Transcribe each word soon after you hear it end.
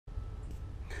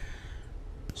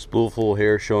Spoolful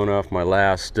here, showing off my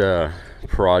last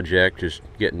project. Just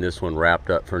getting this one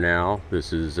wrapped up for now.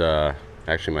 This is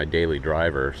actually my daily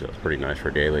driver, so it's pretty nice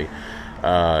for daily.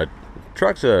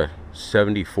 Truck's a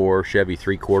 74 Chevy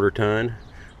 3/4 ton.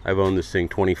 I've owned this thing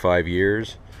 25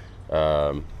 years.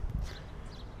 Yeah,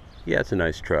 it's a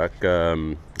nice truck.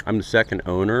 I'm the second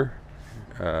owner.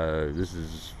 This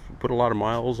is put a lot of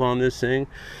miles on this thing.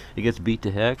 It gets beat to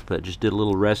heck, but just did a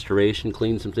little restoration,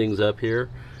 cleaned some things up here.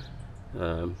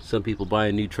 Some people buy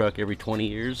a new truck every 20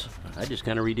 years. I just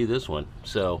kind of redo this one,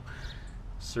 so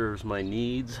serves my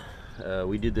needs.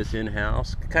 We did this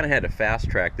in-house. Kind of had to fast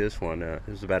track this one. It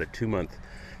was about a 2-month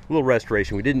little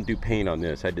restoration. We didn't do paint on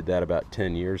this. I did that about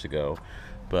 10 years ago,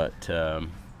 but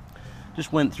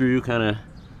just went through kind of.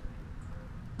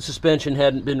 Suspension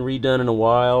hadn't been redone in a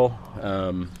while.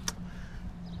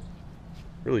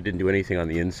 Really didn't do anything on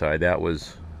the inside. I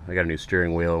got a new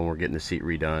steering wheel and we're getting the seat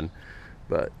redone.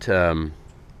 But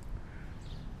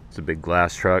it's a big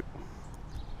glass truck.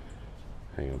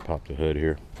 Hang on, pop the hood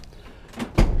here.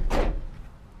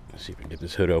 Let's see if I can get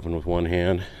this hood open with one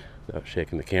hand without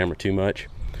shaking the camera too much.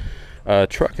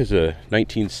 Truck is a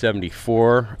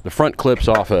 1974. The front clip's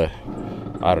off a,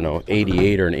 I don't know,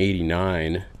 88 or an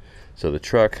 89. So the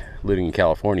truck, living in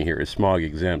California here, is smog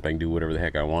exempt. I can do whatever the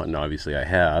heck I want, and obviously I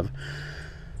have.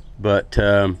 But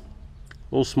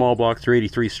little small block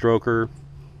 383 stroker,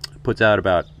 puts out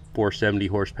about 470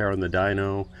 horsepower on the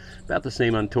dyno, about the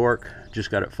same on torque. Just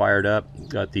got it fired up.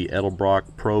 Got the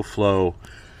Edelbrock Proflo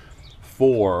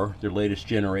 4, their latest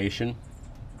generation.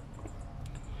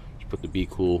 Just put the Be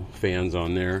Cool fans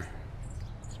on there.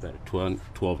 It's about a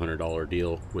 $1,200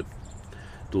 deal with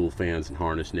dual fans and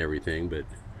harness and everything, but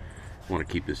I want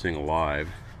to keep this thing alive.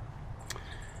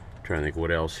 Trying to think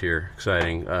what else here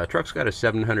exciting. Truck's got a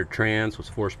 700 trans with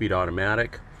 4-speed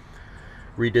automatic.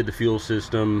 Redid the fuel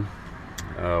system,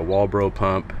 Walbro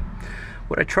pump.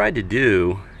 What I tried to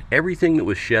do, everything that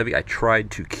was Chevy I tried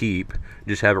to keep,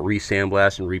 just have it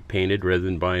re-sandblasted and repainted rather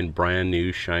than buying brand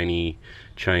new shiny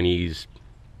Chinese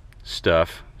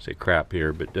stuff. Say crap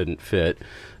here, but doesn't fit.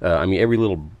 I mean, every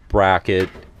little bracket,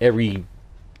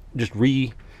 just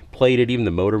re-plated, even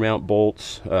the motor mount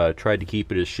bolts. Tried to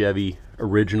keep it as Chevy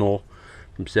original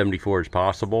from 74 as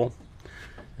possible.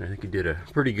 And I think he did a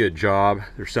pretty good job.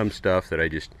 There's some stuff that I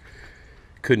just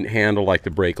couldn't handle, like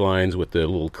the brake lines with the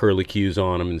little curly cues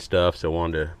on them and stuff, so I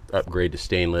wanted to upgrade to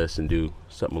stainless and do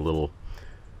something a little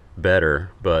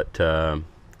better. But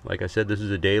like I said, this is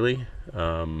a daily,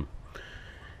 and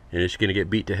it's going to get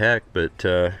beat to heck, but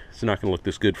it's not going to look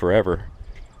this good forever.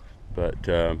 But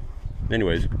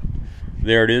anyways,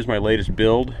 there it is, my latest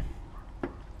build.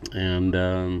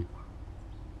 And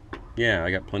yeah,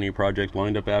 I got plenty of projects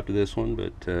lined up after this one,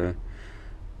 but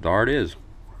there it is.